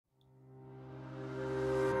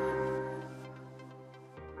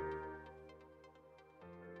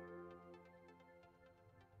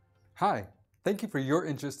Hi, thank you for your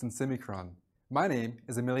interest in Semikron. My name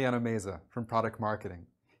is Emiliano Meza from Product Marketing,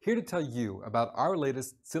 here to tell you about our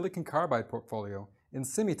latest Silicon Carbide portfolio in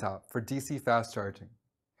SEMITOP for DC fast charging.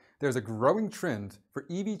 There's a growing trend for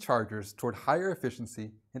EV chargers toward higher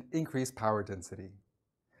efficiency and increased power density.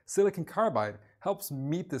 Silicon Carbide helps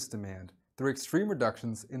meet this demand through extreme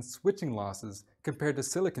reductions in switching losses compared to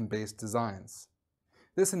silicon-based designs.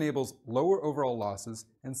 This enables lower overall losses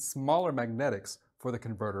and smaller magnetics for the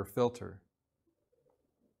converter filter.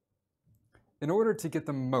 In order to get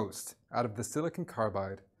the most out of the silicon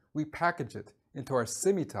carbide, we package it into our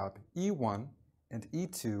SEMITOP E1 and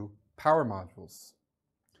E2 power modules.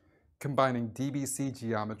 Combining DBC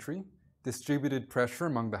geometry, distributed pressure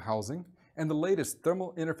among the housing, and the latest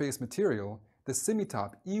thermal interface material, the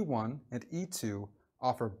SEMITOP E1 and E2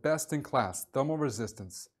 offer best-in-class thermal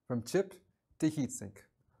resistance from chip to heatsink.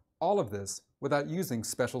 All of this without using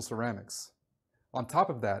special ceramics. On top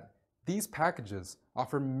of that, these packages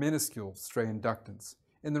offer minuscule stray inductance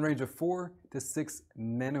in the range of 4 to 6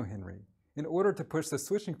 nanohenry in order to push the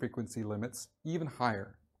switching frequency limits even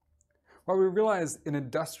higher. While we realize an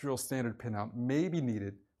industrial standard pinout may be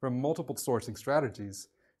needed for multiple sourcing strategies,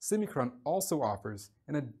 Semikron also offers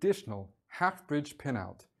an additional half-bridge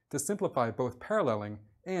pinout to simplify both paralleling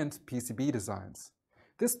and PCB designs.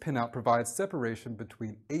 This pinout provides separation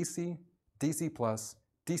between AC, DC+,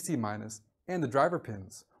 DC-, and the driver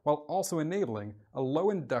pins, while also enabling a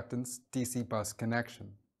low-inductance DC bus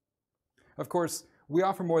connection. Of course, we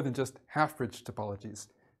offer more than just half-bridge topologies.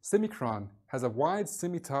 Semikron has a wide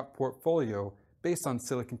SEMITOP portfolio based on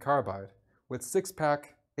silicon carbide, with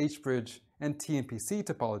 6-pack, H-bridge, and TNPC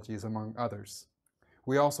topologies among others.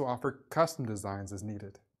 We also offer custom designs as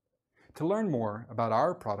needed. To learn more about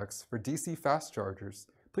our products for DC fast chargers,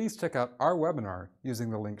 please check out our webinar using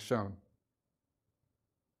the link shown.